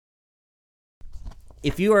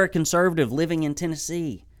If you are a conservative living in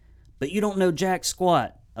Tennessee, but you don't know jack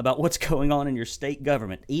squat about what's going on in your state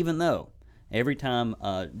government, even though every time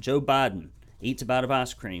Joe Biden eats a bite of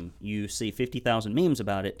ice cream, you see 50,000 memes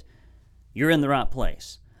about it, you're in the right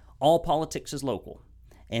place. All politics is local.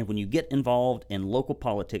 And when you get involved in local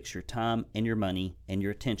politics, your time and your money and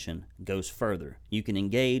your attention goes further. You can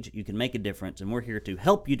engage, you can make a difference, and we're here to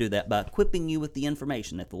help you do that by equipping you with the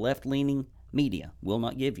information that the left-leaning media will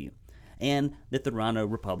not give you and that the Rhino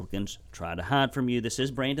Republicans try to hide from you. This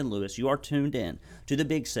is Brandon Lewis. You are tuned in to the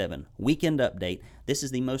Big 7 Weekend Update. This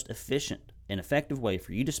is the most efficient and effective way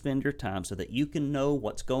for you to spend your time so that you can know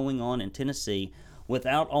what's going on in Tennessee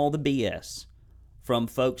without all the BS from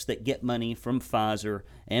folks that get money from Pfizer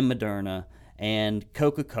and Moderna and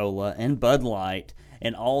Coca-Cola and Bud Light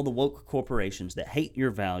and all the woke corporations that hate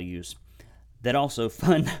your values that also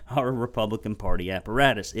fund our Republican Party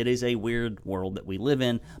apparatus. It is a weird world that we live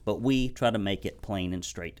in, but we try to make it plain and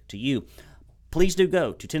straight to you. Please do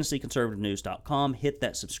go to TennesseeConservativeNews.com, hit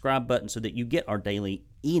that subscribe button so that you get our daily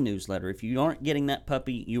e-newsletter. If you aren't getting that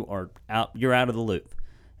puppy, you're out of the loop.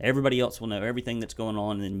 Everybody else will know everything that's going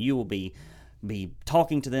on, and then you will be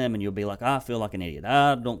talking to them, and you'll be like, I feel like an idiot.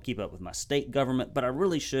 I don't keep up with my state government, but I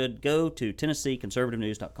really should. Go to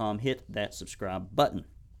TennesseeConservativeNews.com, hit that subscribe button,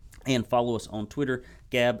 and follow us on Twitter,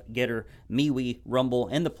 Gab, Getter, MeWe, Rumble,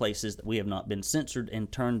 and the places that we have not been censored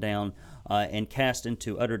and turned down and cast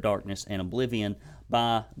into utter darkness and oblivion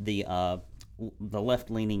by the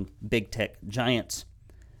left-leaning big tech giants.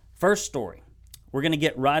 First story, we're going to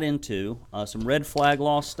get right into some red flag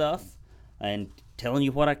law stuff and telling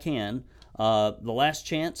you what I can. The last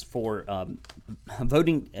chance for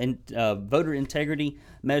voting and voter integrity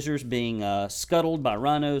measures being scuttled by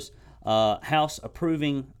rhinos. House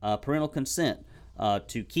approving parental consent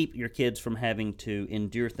to keep your kids from having to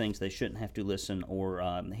endure things they shouldn't have to listen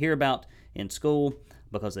or hear about in school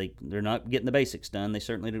because they're not getting the basics done. They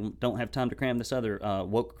certainly don't have time to cram this other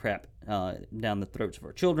woke crap down the throats of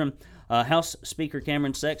our children. House Speaker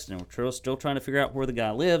Cameron Sexton, we're still trying to figure out where the guy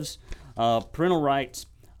lives. Parental rights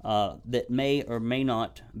that may or may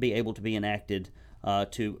not be able to be enacted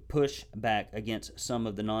to push back against some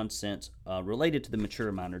of the nonsense related to the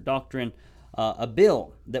mature minor doctrine. A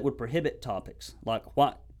bill that would prohibit topics like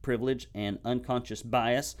white privilege and unconscious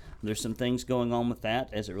bias. There's some things going on with that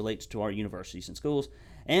as it relates to our universities and schools.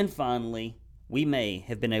 And finally, we may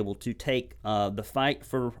have been able to take the fight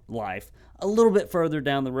for life a little bit further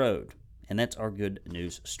down the road. And that's our good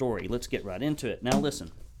news story. Let's get right into it. Now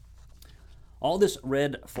listen, all this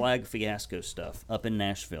red flag fiasco stuff up in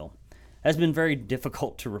Nashville has been very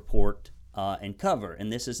difficult to report and cover,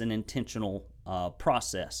 and this is an intentional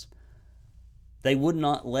process. They would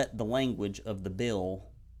not let the language of the bill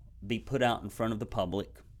be put out in front of the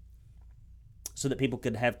public so that people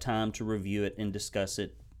could have time to review it and discuss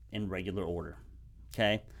it in regular order.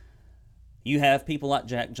 Okay? You have people like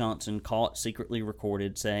Jack Johnson caught secretly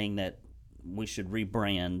recorded saying that we should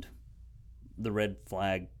rebrand the red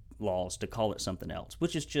flag laws to call it something else,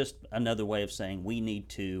 which is just another way of saying we need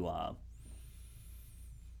to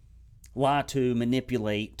lie to,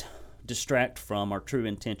 manipulate, distract from our true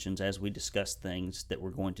intentions as we discuss things that we're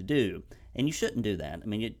going to do. And you shouldn't do that. I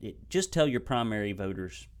mean, just tell your primary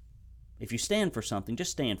voters, if you stand for something,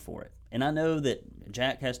 just stand for it. And I know that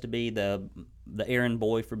Jack has to be the errand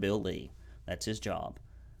boy for Bill Lee. That's his job.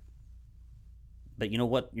 But you know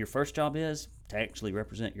what your first job is? To actually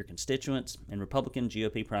represent your constituents. And Republican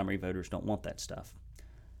GOP primary voters don't want that stuff.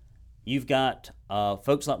 You've got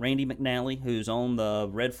folks like Randy McNally, who's on the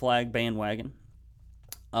red flag bandwagon.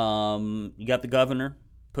 You got the governor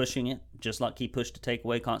pushing it, just like he pushed to take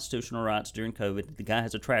away constitutional rights during COVID. The guy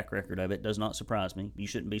has a track record of it. Does not surprise me. You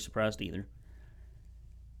shouldn't be surprised either.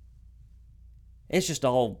 It should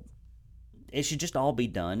just all be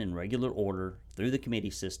done in regular order through the committee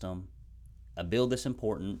system. A bill this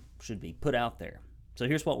important should be put out there. So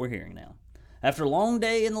here's what we're hearing now. After a long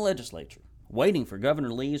day in the legislature, waiting for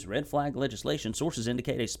Governor Lee's red flag legislation, sources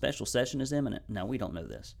indicate a special session is imminent. Now, we don't know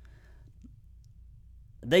this.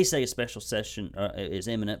 They say a special session is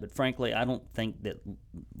imminent, but frankly, I don't think that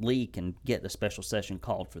Lee can get a special session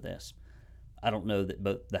called for this. I don't know that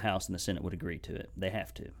both the House and the Senate would agree to it. They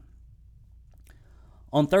have to.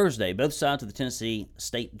 On Thursday, both sides of the Tennessee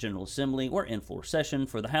State General Assembly were in floor session.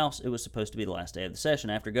 For the House, it was supposed to be the last day of the session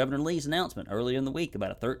after Governor Lee's announcement earlier in the week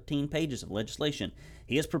about 13 pages of legislation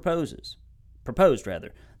he has proposed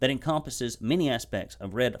that encompasses many aspects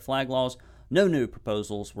of red flag laws. No new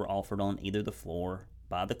proposals were offered on either the floor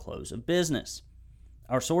by the close of business.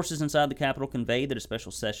 Our sources inside the Capitol convey that a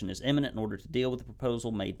special session is imminent in order to deal with the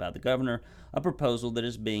proposal made by the governor, a proposal that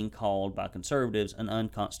is being called by conservatives an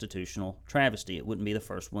unconstitutional travesty. It wouldn't be the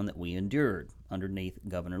first one that we endured underneath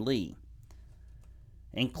Governor Lee.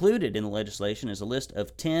 Included in the legislation is a list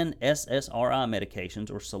of 10 SSRI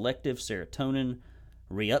medications, or selective serotonin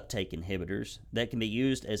reuptake inhibitors, that can be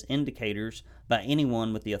used as indicators by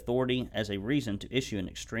anyone with the authority as a reason to issue an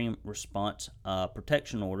extreme response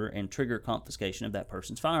protection order and trigger confiscation of that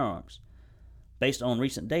person's firearms. Based on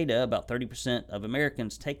recent data, about 30% of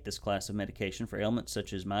Americans take this class of medication for ailments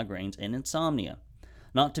such as migraines and insomnia,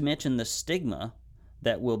 not to mention the stigma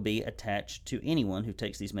that will be attached to anyone who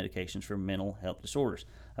takes these medications for mental health disorders.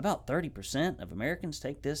 About 30% of Americans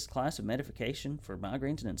take this class of medication for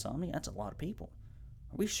migraines and insomnia. That's a lot of people.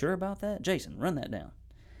 Are we sure about that? Jason, run that down.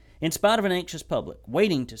 In spite of an anxious public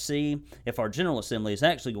waiting to see if our General Assembly is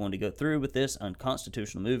actually going to go through with this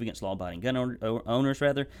unconstitutional move against law-abiding gun owners,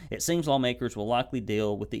 it seems lawmakers will likely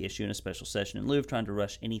deal with the issue in a special session in lieu of trying to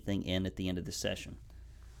rush anything in at the end of this session.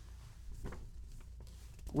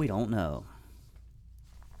 We don't know.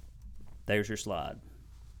 There's your slide.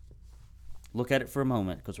 Look at it for a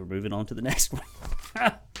moment because we're moving on to the next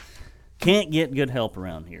one. Can't get good help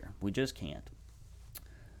around here. We just can't.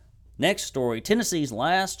 Next story, Tennessee's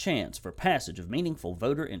last chance for passage of meaningful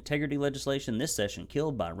voter integrity legislation this session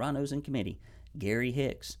killed by rhinos in committee. Gary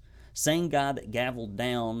Hicks, same guy that gavelled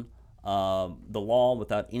down the law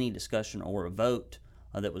without any discussion or a vote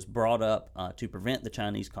that was brought up to prevent the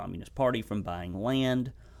Chinese Communist Party from buying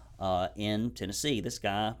land in Tennessee. This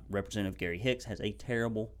guy, Representative Gary Hicks, has a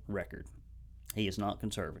terrible record. He is not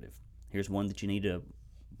conservative. Here's one that you need to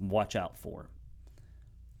watch out for.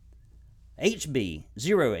 HB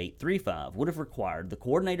 0835 would have required the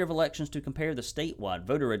coordinator of elections to compare the statewide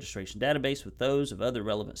voter registration database with those of other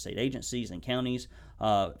relevant state agencies and counties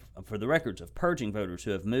for the records of purging voters who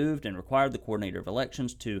have moved, and required the coordinator of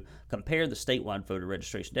elections to compare the statewide voter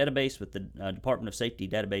registration database with the Department of Safety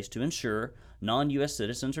database to ensure non-U.S.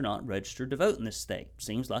 citizens are not registered to vote in this state.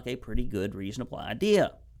 Seems like a pretty good, reasonable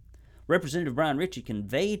idea. Representative Brian Ritchie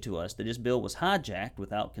conveyed to us that his bill was hijacked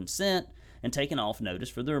without consent and taken off notice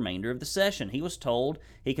for the remainder of the session. He was told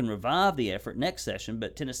he can revive the effort next session,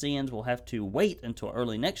 but Tennesseans will have to wait until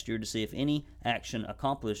early next year to see if any action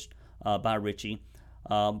accomplished by Ritchie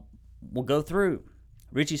will go through.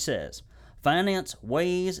 Ritchie says, Finance,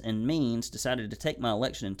 Ways, and Means decided to take my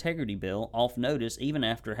election integrity bill off notice even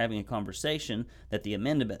after having a conversation that the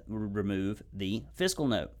amendment would remove the fiscal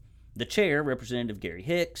note. The chair, Representative Gary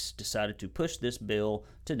Hicks, decided to push this bill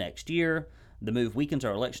to next year. The move weakens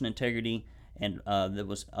our election integrity and that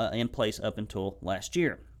was in place up until last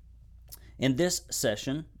year. In this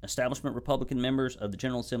session, establishment Republican members of the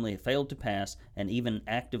General Assembly have failed to pass and even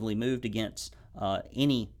actively moved against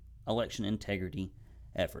any election integrity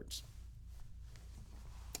efforts.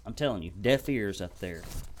 I'm telling you, deaf ears up there.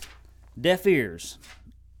 Deaf ears.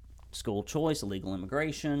 School choice, illegal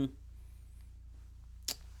immigration,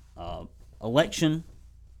 election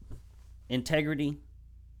integrity,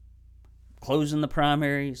 closing the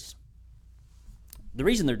primaries. The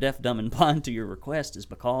reason they're deaf, dumb, and blind to your request is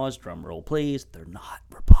because, drum roll please, they're not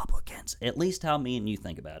Republicans. At least how me and you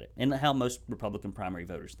think about it, and how most Republican primary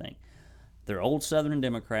voters think. They're old Southern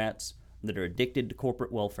Democrats that are addicted to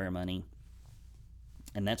corporate welfare money,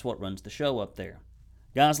 and that's what runs the show up there.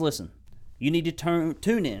 Guys, listen. You need to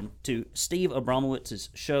tune in to Steve Abramowitz's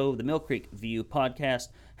show, the Mill Creek View podcast.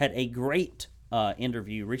 Had a great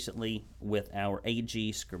interview recently with our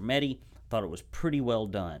AG Skermetti. Thought it was pretty well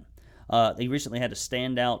done. He recently had a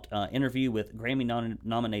standout interview with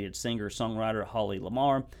Grammy-nominated singer-songwriter Holly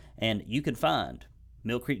Lamar, and you can find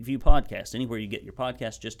Mill Creek View Podcast anywhere you get your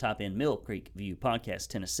podcast. Just type in Mill Creek View Podcast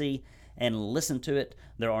Tennessee and listen to it.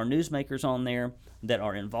 There are newsmakers on there that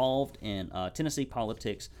are involved in Tennessee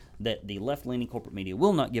politics that the left-leaning corporate media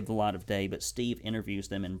will not give the light of day, but Steve interviews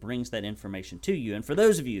them and brings that information to you. And for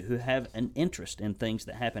those of you who have an interest in things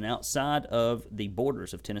that happen outside of the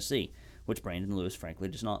borders of Tennessee, which Brandon Lewis, frankly,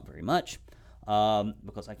 does not very much,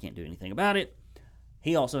 because I can't do anything about it,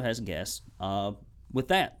 he also has guests with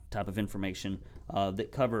that type of information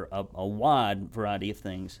that cover a wide variety of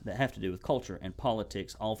things that have to do with culture and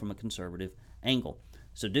politics, all from a conservative angle.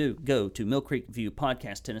 So do go to Mill Creek View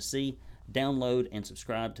Podcast Tennessee, download and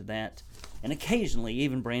subscribe to that, and occasionally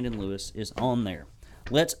even Brandon Lewis is on there.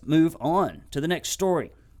 Let's move on to the next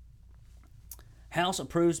story. House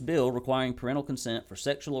approves bill requiring parental consent for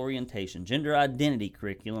sexual orientation, gender identity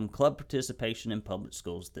curriculum, club participation in public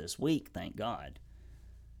schools this week. Thank God.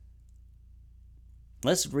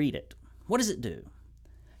 Let's read it. What does it do?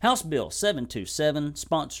 House Bill 727,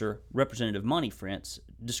 sponsor Representative Monty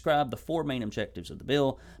describe the four main objectives of the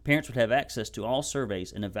bill. Parents would have access to all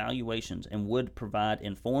surveys and evaluations and would provide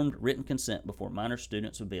informed written consent before minor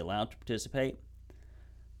students would be allowed to participate.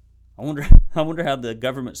 I wonder how the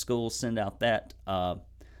government schools send out that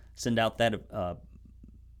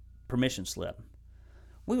permission slip.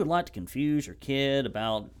 We would like to confuse your kid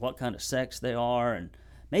about what kind of sex they are and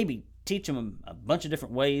maybe teach them a bunch of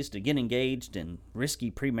different ways to get engaged in risky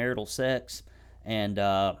premarital sex. And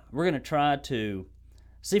we're going to try to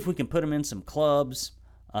see if we can put them in some clubs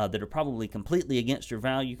that are probably completely against your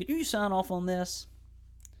value. Could you sign off on this?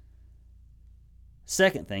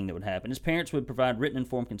 Second thing that would happen is parents would provide written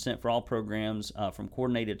informed consent for all programs from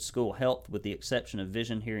coordinated school health with the exception of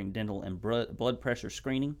vision, hearing, dental, and blood pressure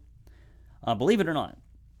screening. Believe it or not,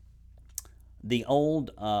 the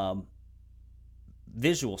old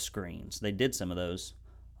visual screens, they did some of those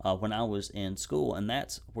when I was in school, and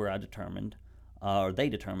that's where I determined, or they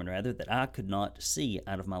determined rather, that I could not see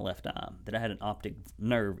out of my left eye, that I had an optic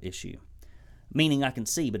nerve issue, meaning I can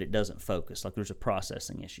see but it doesn't focus, like there's a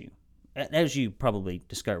processing issue. As you probably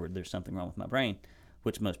discovered, there's something wrong with my brain,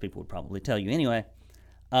 which most people would probably tell you anyway.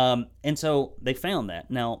 And so they found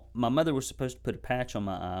that. Now, my mother was supposed to put a patch on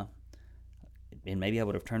my eye, and maybe I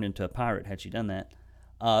would have turned into a pirate had she done that,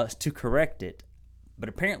 to correct it. But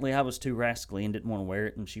apparently I was too rascally and didn't want to wear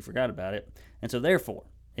it, and she forgot about it. And so therefore,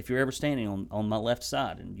 if you're ever standing on my left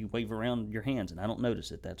side and you wave around your hands and I don't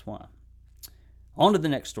notice it, that's why. On to the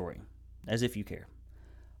next story, as if you care.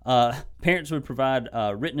 Parents would provide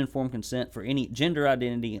written informed consent for any gender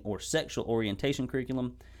identity or sexual orientation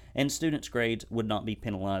curriculum, and students' grades would not be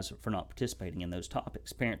penalized for not participating in those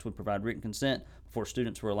topics. Parents would provide written consent before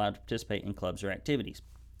students were allowed to participate in clubs or activities.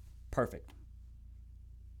 Perfect.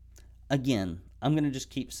 Again, I'm going to just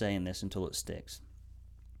keep saying this until it sticks.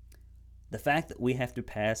 The fact that we have to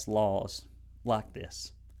pass laws like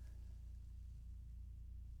this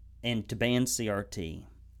and to ban CRT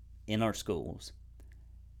in our schools,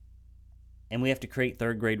 and we have to create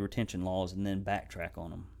third grade retention laws and then backtrack on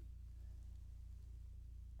them,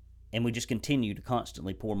 and we just continue to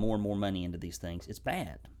constantly pour more and more money into these things, it's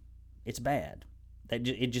bad. It's bad.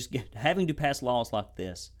 Having to pass laws like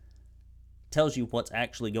this tells you what's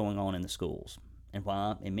actually going on in the schools and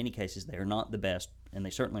why, in many cases, they are not the best and they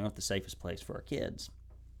certainly aren't the safest place for our kids.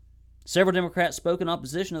 Several Democrats spoke in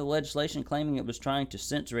opposition to the legislation, claiming it was trying to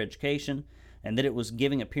censor education and that it was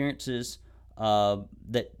giving appearances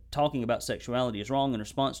that talking about sexuality is wrong. In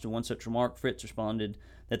response to one such remark, Fritz responded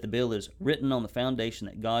that the bill is written on the foundation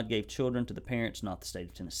that God gave children to the parents, not the state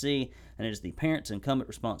of Tennessee, and it is the parents' incumbent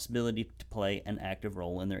responsibility to play an active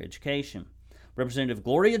role in their education. Representative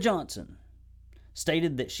Gloria Johnson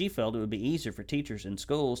stated that she felt it would be easier for teachers in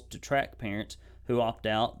schools to track parents who opt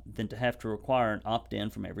out than to have to require an opt-in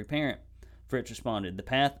from every parent. Fritz responded, "The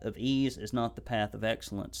path of ease is not the path of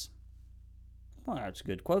excellence." Well, that's a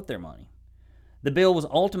good quote there, Monty. The bill was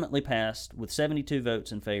ultimately passed with 72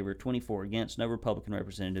 votes in favor, 24 against. No Republican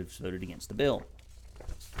representatives voted against the bill.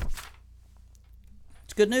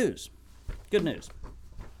 It's good news. Good news.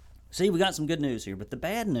 See, we got some good news here, but the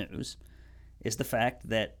bad news is the fact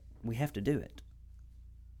that we have to do it.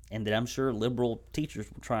 And that I'm sure liberal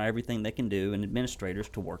teachers will try everything they can do and administrators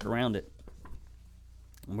to work around it.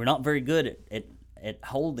 And we're not very good at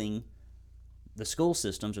holding the school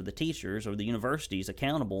systems or the teachers or the universities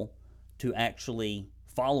accountable to actually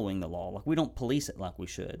following the law. Like, we don't police it like we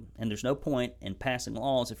should. And there's no point in passing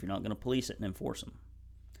laws if you're not going to police it and enforce them.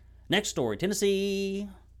 Next story, Tennessee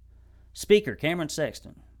Speaker Cameron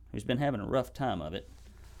Sexton, who's been having a rough time of it.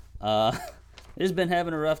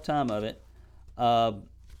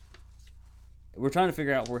 We're trying to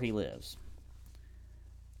figure out where he lives.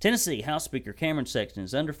 Tennessee House Speaker Cameron Sexton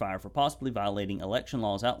is under fire for possibly violating election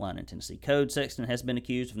laws outlined in Tennessee Code. Sexton has been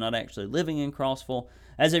accused of not actually living in Crossville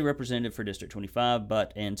as a representative for District 25,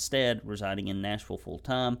 but instead residing in Nashville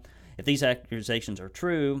full-time. If these accusations are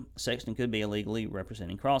true, Sexton could be illegally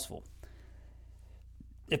representing Crossville.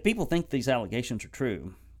 If people think these allegations are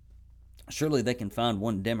true, surely they can find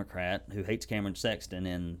one Democrat who hates Cameron Sexton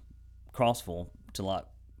in Crossville to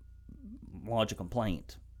lodge a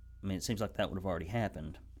complaint. I mean, it seems like that would have already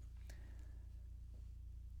happened.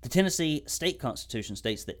 The Tennessee state constitution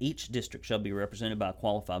states that each district shall be represented by a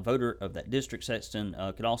qualified voter of that district. Sexton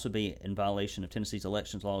could also be in violation of Tennessee's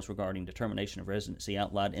elections laws regarding determination of residency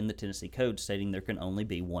outlined in the Tennessee Code, stating there can only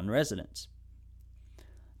be one residence.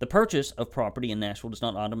 The purchase of property in Nashville does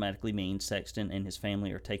not automatically mean Sexton and his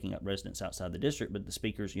family are taking up residence outside the district, but the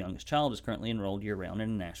speaker's youngest child is currently enrolled year-round in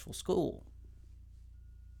a Nashville school.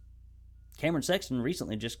 Cameron Sexton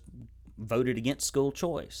recently just voted against school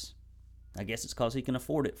choice. I guess it's because he can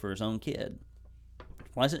afford it for his own kid.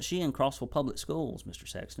 Why isn't she in Crossville Public Schools, Mr.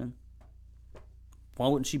 Sexton? Why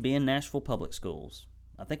wouldn't she be in Nashville Public Schools?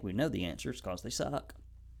 I think we know the answer. It's because they suck.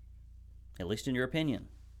 At least in your opinion.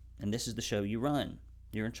 And this is the show you run.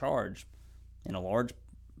 You're in charge in a large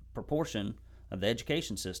proportion of the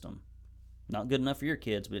education system. Not good enough for your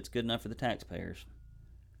kids, but it's good enough for the taxpayers.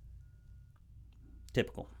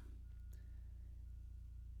 Typical.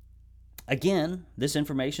 Again, this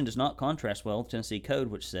information does not contrast well with Tennessee Code,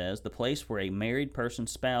 which says the place where a married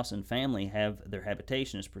person's spouse and family have their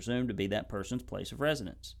habitation is presumed to be that person's place of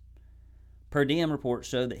residence. Per diem reports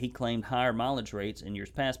show that he claimed higher mileage rates in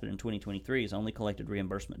years past, but in 2023 has only collected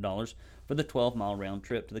reimbursement dollars for the 12-mile round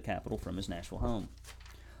trip to the capital from his Nashville home.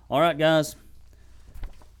 All right, guys.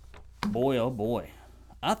 Boy, oh boy.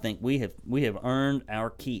 I think we have earned our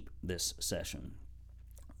keep this session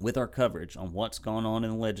with our coverage on what's gone on in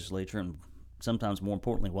the legislature and sometimes more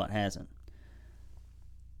importantly what hasn't.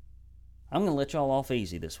 I'm going to let y'all off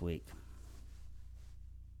easy this week.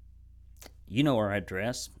 You know our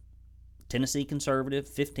address. Tennessee Conservative,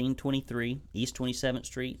 1523 East 27th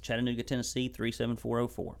Street, Chattanooga, Tennessee,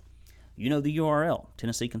 37404. You know the URL,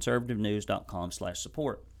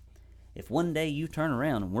 TennesseeConservativeNews.com/support. If one day you turn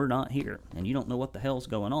around and we're not here, and you don't know what the hell's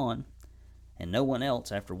going on, and no one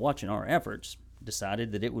else, after watching our efforts,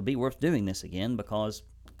 decided that it would be worth doing this again because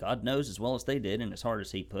God knows as well as they did and as hard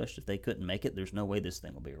as he pushed, if they couldn't make it, there's no way this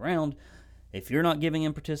thing will be around. If you're not giving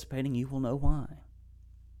and participating, you will know why.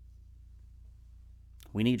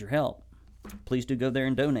 We need your help. Please do go there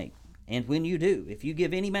and donate. And when you do, if you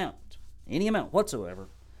give any amount whatsoever,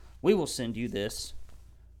 we will send you this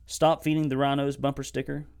Stop Feeding the Rhinos bumper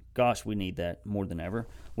sticker. Gosh, we need that more than ever.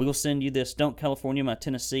 We will send you this Don't California My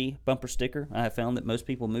Tennessee bumper sticker. I have found that most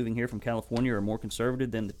people moving here from California are more conservative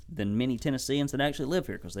than many Tennesseans that actually live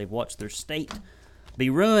here because they've watched their state be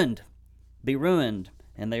ruined,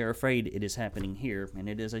 and they are afraid it is happening here, and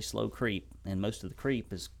it is a slow creep, and most of the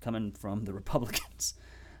creep is coming from the Republicans.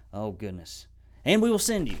 Oh, goodness. And we will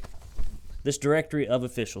send you this directory of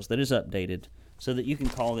officials that is updated so that you can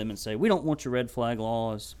call them and say, we don't want your red flag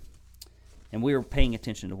laws, and we are paying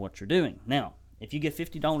attention to what you're doing. Now, if you give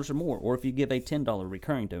 $50 or more, or if you give a $10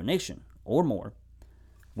 recurring donation or more,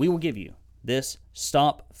 we will give you this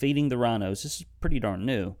Stop Feeding the Rhinos. This is pretty darn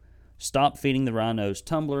new. Stop Feeding the Rhinos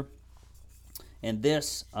tumbler. And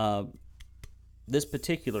this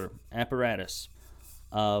particular apparatus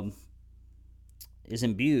is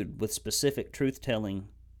imbued with specific truth-telling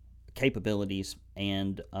capabilities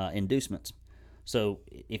and inducements. So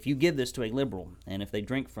if you give this to a liberal, and if they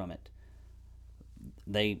drink from it,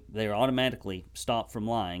 they are automatically stopped from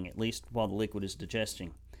lying, at least while the liquid is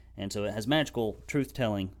digesting. And so it has magical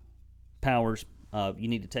truth-telling powers. You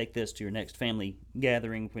need to take this to your next family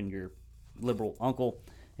gathering when your liberal uncle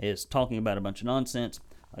is talking about a bunch of nonsense.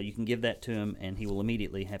 You can give that to him, and he will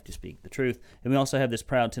immediately have to speak the truth. And we also have this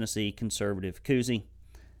Proud Tennessee Conservative koozie,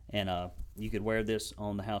 and you could wear this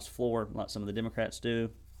on the House floor like some of the Democrats do.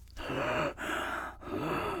 I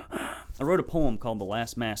wrote a poem called The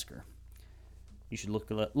Last Massacre. You should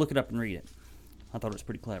look it up and read it. I thought it was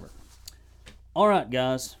pretty clever. All right,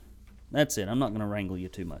 guys. That's it. I'm not going to wrangle you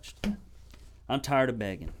too much today. I'm tired of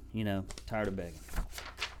begging. Tired of begging.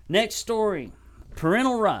 Next story.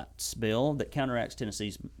 Parental rights bill that counteracts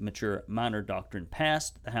Tennessee's mature minor doctrine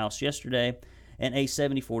passed the House yesterday in a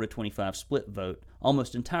 74-25 split vote,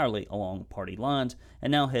 almost entirely along party lines,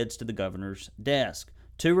 and now heads to the governor's desk.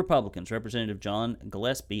 Two Republicans, Representative John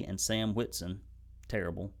Gillespie and Sam Whitson,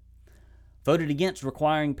 terrible, voted against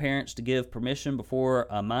requiring parents to give permission before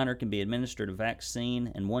a minor can be administered a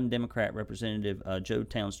vaccine, and one Democrat, Representative Joe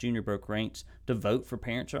Towns Jr., broke ranks to vote for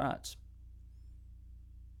parents' rights.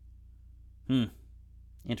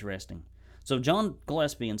 Interesting. So John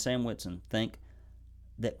Gillespie and Sam Whitson think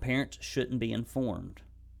that parents shouldn't be informed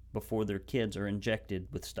before their kids are injected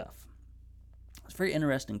with stuff. It's a very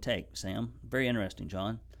interesting take, Sam. Very interesting,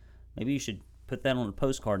 John. Maybe you should put that on a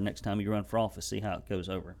postcard next time you run for office, see how it goes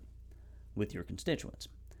over with your constituents.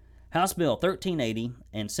 House Bill 1380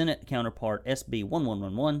 and Senate counterpart SB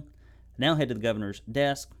 1111 now head to the governor's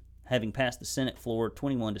desk, having passed the Senate floor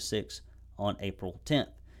 21-6 on April 10th.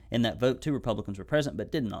 In that vote, two Republicans were present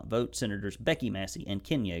but did not vote. Senators Becky Massey and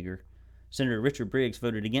Ken Yeager. Senator Richard Briggs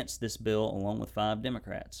voted against this bill along with 5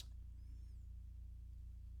 Democrats.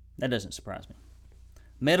 That doesn't surprise me.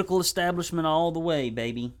 Medical establishment all the way,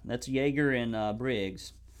 baby. That's Yeager and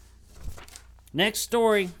Briggs. Next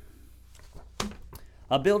story.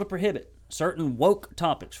 A bill to prohibit certain woke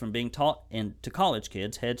topics from being taught to college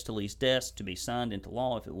kids heads to Lee's desk to be signed into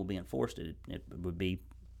law. If it will be enforced, it would be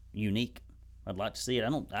unique. I'd like to see it.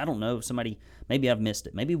 I don't know. Maybe I've missed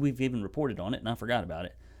it. Maybe we've even reported on it and I forgot about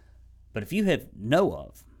it. But if you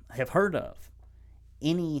have heard of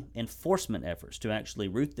any enforcement efforts to actually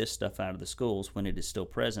root this stuff out of the schools when it is still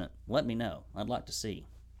present, let me know. I'd like to see.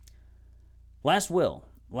 Last week,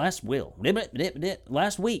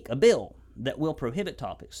 a bill that will prohibit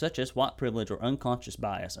topics such as white privilege or unconscious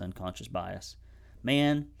bias.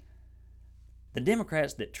 Man, the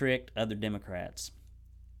Democrats that tricked other Democrats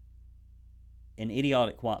and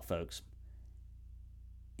idiotic white folks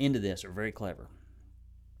into this are very clever.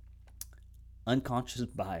 Unconscious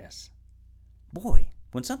bias. Boy,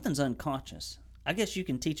 when something's unconscious, I guess you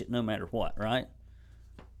can teach it no matter what, right?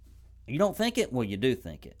 You don't think it? Well, you do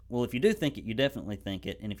think it. Well, if you do think it, you definitely think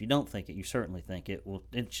it. And if you don't think it, you certainly think it. Well,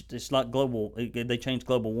 it's like they changed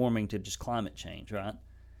global warming to just climate change, right?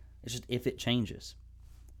 It's just if it changes.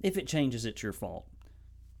 If it changes, it's your fault.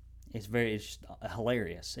 It's just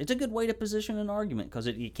hilarious. It's a good way to position an argument because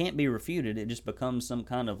it can't be refuted. It just becomes some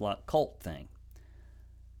kind of like cult thing.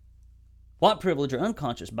 White privilege or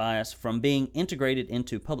unconscious bias from being integrated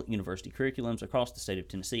into public university curriculums across the state of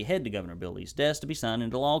Tennessee head to Governor Bill Lee's desk to be signed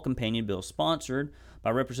into law. Companion bills sponsored by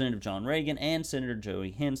Representative John Reagan and Senator Joey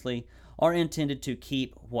Hensley are intended to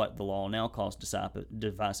keep what the law now calls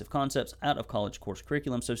divisive concepts out of college course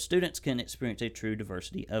curriculum so students can experience a true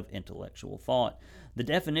diversity of intellectual thought. The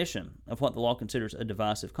definition of what the law considers a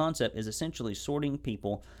divisive concept is essentially sorting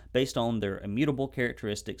people based on their immutable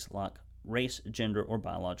characteristics like race, gender, or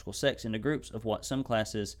biological sex into groups of what some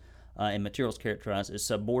classes and materials characterize as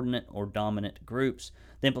subordinate or dominant groups.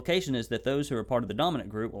 The implication is that those who are part of the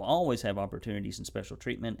dominant group will always have opportunities and special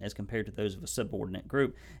treatment as compared to those of a subordinate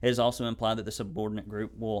group. It is also implied that the subordinate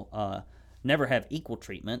group will never have equal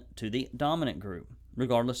treatment to the dominant group,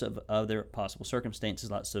 regardless of other possible circumstances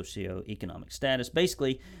like socioeconomic status.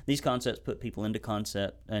 Basically, these concepts put people into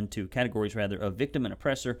categories of victim and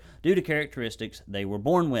oppressor due to characteristics they were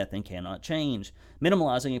born with and cannot change,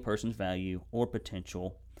 minimalizing a person's value or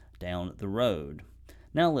potential down the road.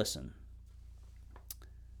 Now listen.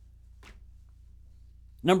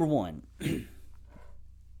 Number one,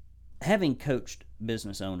 having coached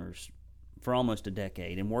business owners for almost a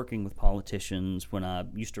decade and working with politicians when I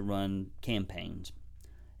used to run campaigns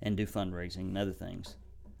and do fundraising and other things,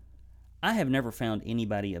 I have never found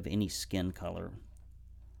anybody of any skin color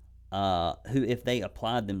who, if they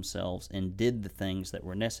applied themselves and did the things that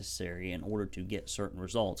were necessary in order to get certain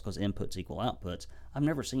results, because inputs equal outputs, I've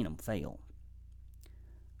never seen them fail.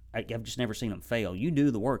 I've just never seen them fail. You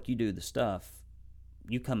do the work, you do the stuff,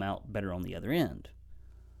 you come out better on the other end.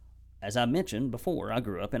 As I mentioned before, I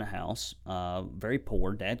grew up in a house, very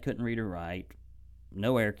poor. Dad couldn't read or write,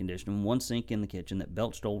 no air conditioning, one sink in the kitchen that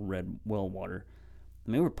belched old red well water.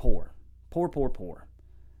 I mean, we were poor. Poor.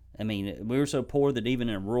 I mean, we were so poor that even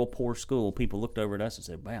in a rural poor school, people looked over at us and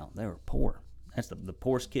said, wow, they were poor. That's the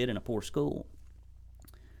poorest kid in a poor school.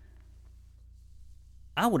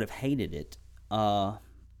 I would have hated it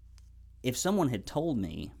if someone had told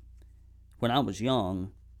me when I was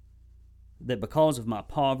young that because of my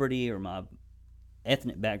poverty or my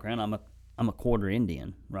ethnic background, I'm a quarter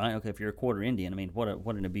Indian, right? Okay, if you're a quarter Indian, I mean, what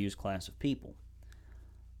an abused class of people.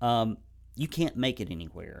 You can't make it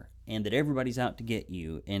anywhere, and that everybody's out to get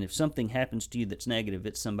you, and if something happens to you that's negative,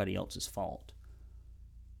 it's somebody else's fault.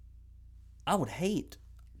 I would hate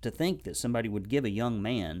to think that somebody would give a young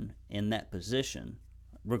man in that position,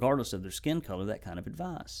 regardless of their skin color, that kind of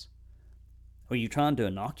advice. Are you trying to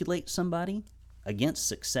inoculate somebody against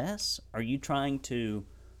success? Are you trying to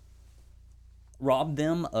rob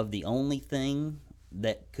them of the only thing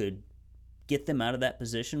that could get them out of that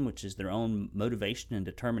position, which is their own motivation and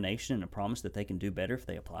determination and a promise that they can do better if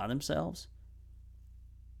they apply themselves?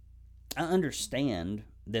 I understand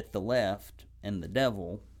that the left and the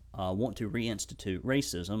devil want to reinstitute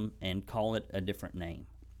racism and call it a different name.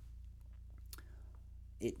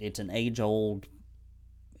 It's an age-old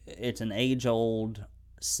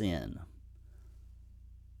sin.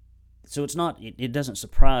 So it doesn't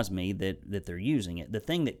surprise me that they're using it. The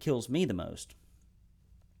thing that kills me the most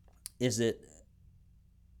is that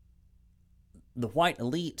the white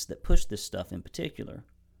elites that push this stuff in particular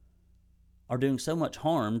are doing so much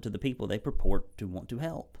harm to the people they purport to want to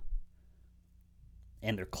help.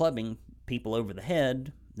 And they're clubbing people over the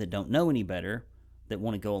head that don't know any better, that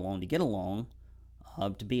want to go along to get along,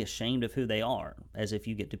 to be ashamed of who they are, as if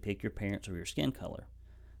you get to pick your parents or your skin color.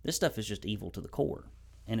 This stuff is just evil to the core.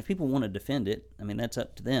 And if people want to defend it, I mean, that's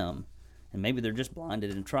up to them. And maybe they're just blinded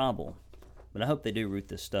and tribal. But I hope they do root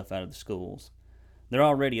this stuff out of the schools. They're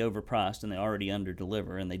already overpriced and they already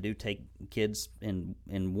underdeliver, and they do take kids in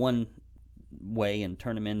one way and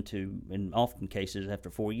turn them into, in often cases after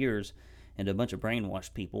 4 years, into a bunch of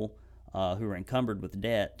brainwashed people who are encumbered with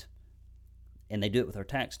debt and they do it with our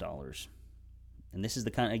tax dollars. And this is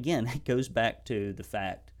the kind, again, it goes back to the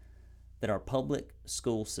fact that our public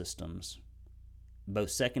school systems, both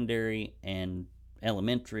secondary and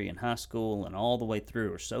elementary and high school and all the way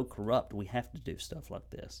through, are so corrupt we have to do stuff like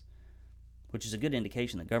this, which is a good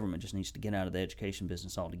indication that government just needs to get out of the education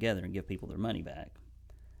business altogether and give people their money back.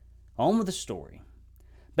 On with the story.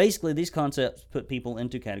 Basically, these concepts put people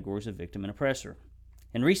into categories of victim and oppressor.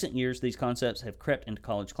 In recent years, these concepts have crept into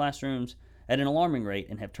college classrooms at an alarming rate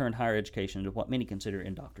and have turned higher education into what many consider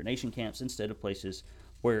indoctrination camps instead of places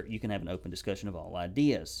where you can have an open discussion of all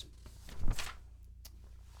ideas.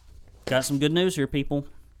 Got some good news here, people.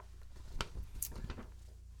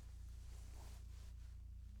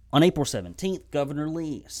 On April 17th, Governor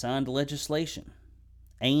Lee signed legislation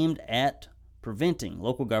aimed at preventing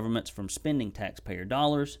local governments from spending taxpayer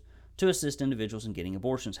dollars to assist individuals in getting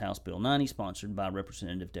abortions. House Bill 90, sponsored by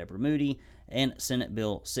Representative Deborah Moody, and Senate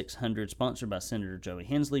Bill 600, sponsored by Senator Joey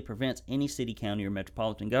Hensley, prevents any city, county, or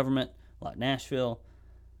metropolitan government, like Nashville,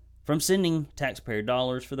 from sending taxpayer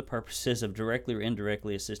dollars for the purposes of directly or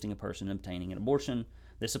indirectly assisting a person in obtaining an abortion.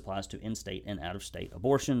 This applies to in-state and out-of-state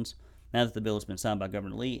abortions. Now that the bill has been signed by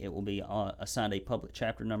Governor Lee, it will be assigned a public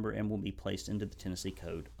chapter number and will be placed into the Tennessee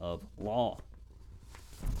Code of Law.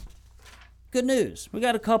 Good news. We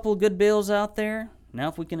got a couple of good bills out there. Now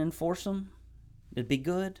if we can enforce them, it'd be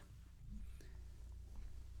good.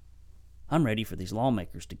 I'm ready for these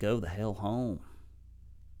lawmakers to go the hell home.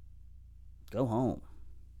 Go home.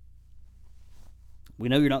 We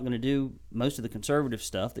know you're not going to do most of the conservative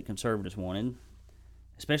stuff that conservatives wanted,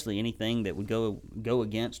 especially anything that would go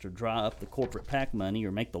against or dry up the corporate PAC money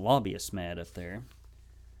or make the lobbyists mad up there.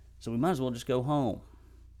 So we might as well just go home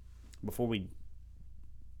before we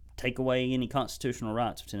take away any constitutional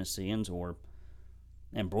rights of Tennesseans or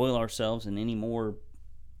embroil ourselves in any more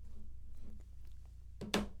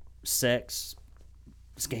sex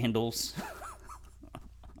scandals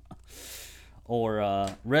or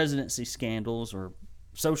residency scandals or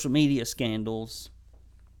social media scandals.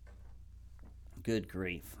 Good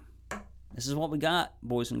grief. This is what we got,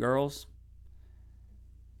 boys and girls.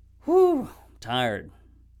 Whew, tired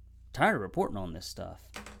of reporting on this stuff.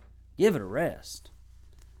 Give it a rest.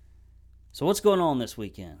 So what's going on this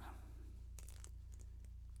weekend?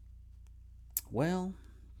 Well,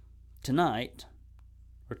 tonight,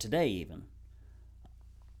 or today even,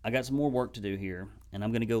 I got some more work to do here, and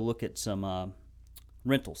I'm going to go look at some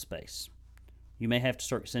rental space. You may have to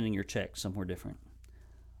start sending your checks somewhere different.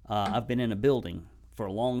 I've been in a building for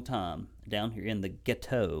a long time down here in the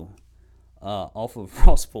ghetto off of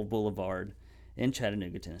Rossville Boulevard in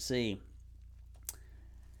Chattanooga, Tennessee.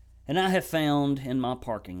 And I have found in my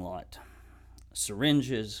parking lot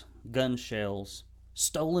syringes, gun shells,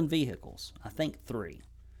 stolen vehicles. I think 3.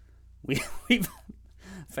 We've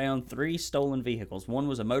found 3 stolen vehicles. 1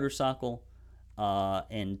 was a motorcycle,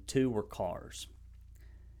 and 2 were cars.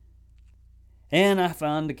 And I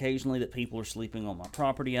find occasionally that people are sleeping on my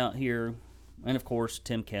property out here. And of course,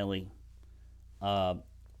 Tim Kelly has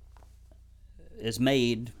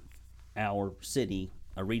made our city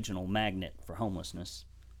a regional magnet for homelessness,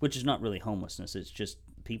 which is not really homelessness. It's just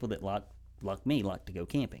people that like me like to go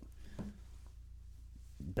camping.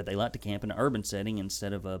 But they like to camp in an urban setting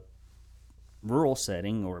instead of a rural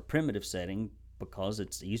setting or a primitive setting because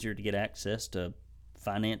it's easier to get access to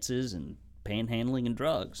finances and panhandling and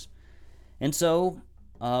drugs. And so,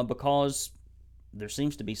 because there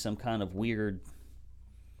seems to be some kind of weird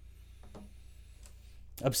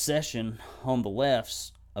obsession on the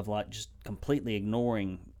lefts of like just completely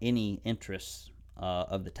ignoring any interests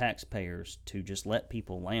of the taxpayers to just let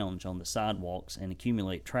people lounge on the sidewalks and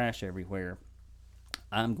accumulate trash everywhere,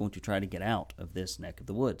 I'm going to try to get out of this neck of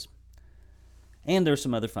the woods. And there's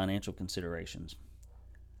some other financial considerations.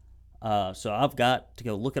 So I've got to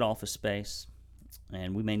go look at office space,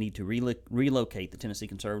 and we may need to relocate the Tennessee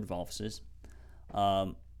Conservative offices.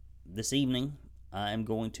 This evening, I am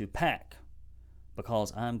going to pack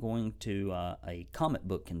because I'm going to a comic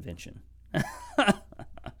book convention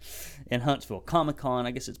in Huntsville. Comic-Con,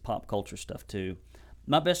 I guess it's pop culture stuff too.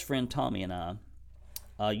 My best friend Tommy and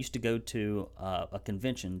I used to go to a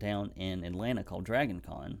convention down in Atlanta called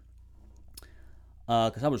DragonCon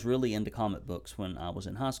because I was really into comic books when I was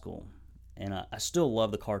in high school. And I still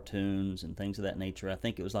love the cartoons and things of that nature. I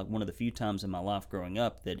think it was like one of the few times in my life growing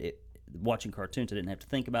up that watching cartoons, I didn't have to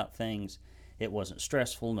think about things. It wasn't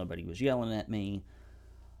stressful. Nobody was yelling at me.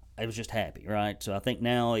 I was just happy, right? So I think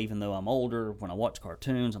now, even though I'm older, when I watch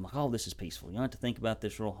cartoons, I'm like, oh, this is peaceful. You don't have to think about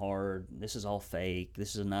this real hard. This is all fake.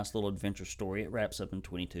 This is a nice little adventure story. It wraps up in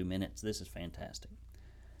 22 minutes. This is fantastic.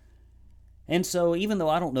 And so even though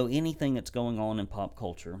I don't know anything that's going on in pop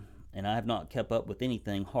culture, and I have not kept up with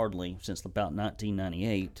anything hardly since about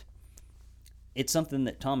 1998. It's something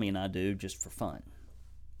that Tommy and I do just for fun.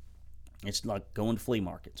 It's like going to flea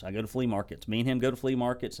markets. I go to flea markets. Me and him go to flea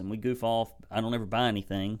markets, and we goof off. I don't ever buy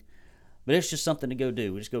anything, but it's just something to go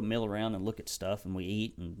do. We just go mill around and look at stuff, and we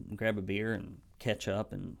eat and grab a beer and catch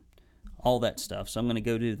up and all that stuff. So I'm going to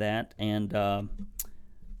go do that, and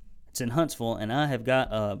it's in Huntsville, and I have got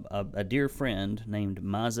a dear friend named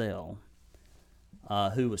Mizell,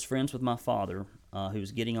 who was friends with my father,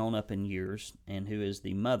 who's getting on up in years, and who is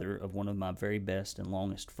the mother of one of my very best and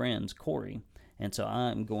longest friends, Corey. And so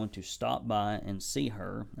I'm going to stop by and see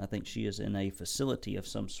her. I think she is in a facility of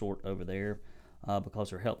some sort over there because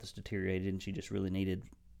her health has deteriorated and she just really needed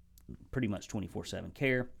pretty much 24/7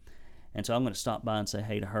 care. And so I'm going to stop by and say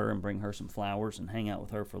hey to her and bring her some flowers and hang out with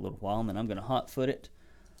her for a little while. And then I'm going to hot-foot it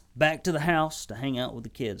back to the house to hang out with the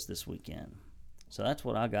kids this weekend. So that's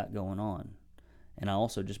what I got going on. And I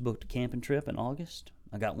also just booked a camping trip in August.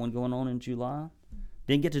 I got one going on in July.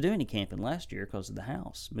 Didn't get to do any camping last year because of the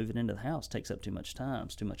house. Moving into the house takes up too much time.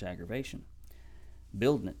 It's too much aggravation.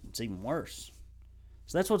 Building it, it's even worse.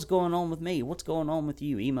 So that's what's going on with me. What's going on with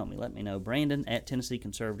you? Email me. Let me know.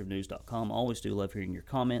 Brandon@TennesseeConservativeNews.com. Always do love hearing your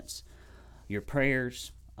comments, your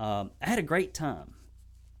prayers. I had a great time,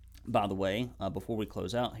 by the way, before we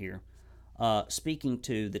close out here, speaking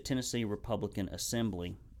to the Tennessee Republican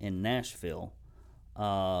Assembly in Nashville.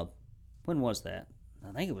 When was that?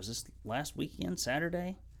 I think it was this last weekend,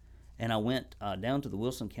 Saturday, and I went down to the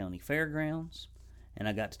Wilson County Fairgrounds, and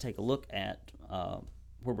I got to take a look at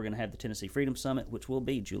where we're going to have the Tennessee Freedom Summit, which will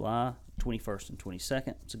be July 21st and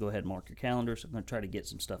 22nd, so go ahead and mark your calendars. I'm going to try to get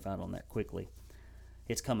some stuff out on that quickly.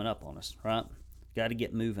 It's coming up on us, right? Got to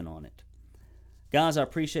get moving on it. Guys, I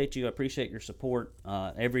appreciate you. I appreciate your support.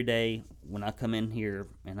 Every day when I come in here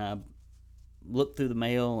and I look through the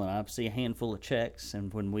mail and I see a handful of checks,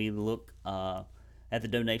 and when we look at the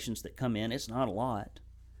donations that come in, it's not a lot,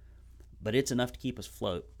 but it's enough to keep us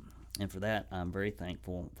afloat. And for that, I'm very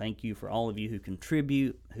thankful. Thank you for all of you who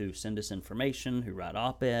contribute, who send us information, who write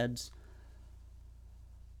op-eds.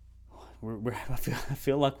 I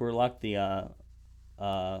feel like we're like the,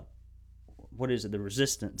 what is it, the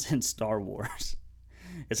Resistance in Star Wars.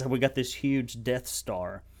 It's like we got this huge Death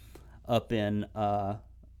Star up in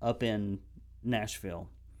Nashville,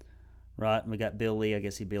 right? And we got Bill Lee. I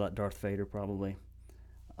guess he'd be like Darth Vader probably.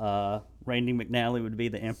 Randy McNally would be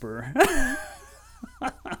the Emperor.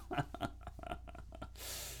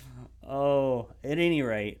 Oh, at any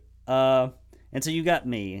rate. And so you got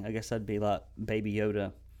me. I guess I'd be like Baby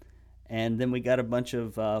Yoda. And then we got a bunch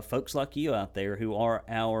of folks like you out there who are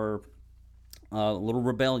our little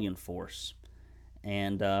rebellion force.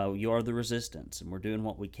 And you are the resistance. And we're doing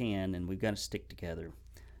what we can. And we've got to stick together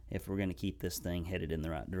if we're going to keep this thing headed in the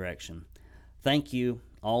right direction. Thank you,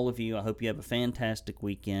 all of you. I hope you have a fantastic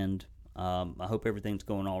weekend. I hope everything's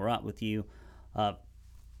going all right with you.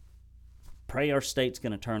 Pray our state's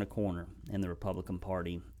going to turn a corner in the Republican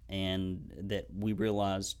Party, and that we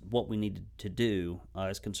realize what we need to do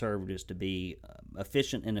as conservatives to be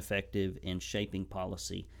efficient and effective in shaping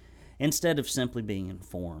policy instead of simply being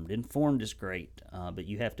informed. Informed is great, but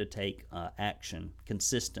you have to take action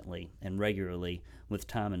consistently and regularly with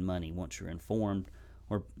time and money once you're informed,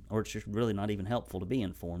 or it's just really not even helpful to be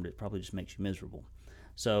informed. It probably just makes you miserable.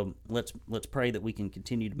 So let's pray that we can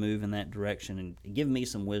continue to move in that direction and give me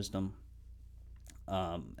some wisdom.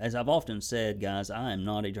 As I've often said, guys, I am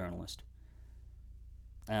not a journalist.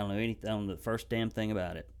 I don't know anything. I don't know the first damn thing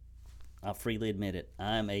about it. I'll freely admit it.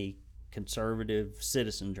 I'm a conservative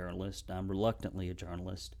citizen journalist. I'm reluctantly a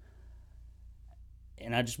journalist.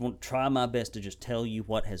 And I just want to try my best to just tell you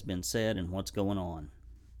what has been said and what's going on.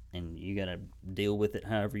 And you got to deal with it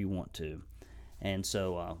however you want to. And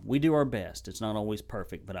so we do our best. It's not always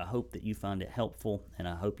perfect, but I hope that you find it helpful, and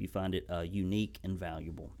I hope you find it unique and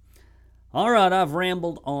valuable. All right, I've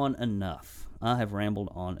rambled on enough. I have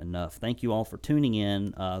rambled on enough. Thank you all for tuning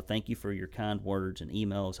in. Thank you for your kind words and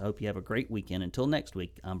emails. I hope you have a great weekend. Until next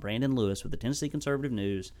week, I'm Brandon Lewis with the Tennessee Conservative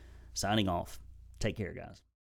News, signing off. Take care, guys.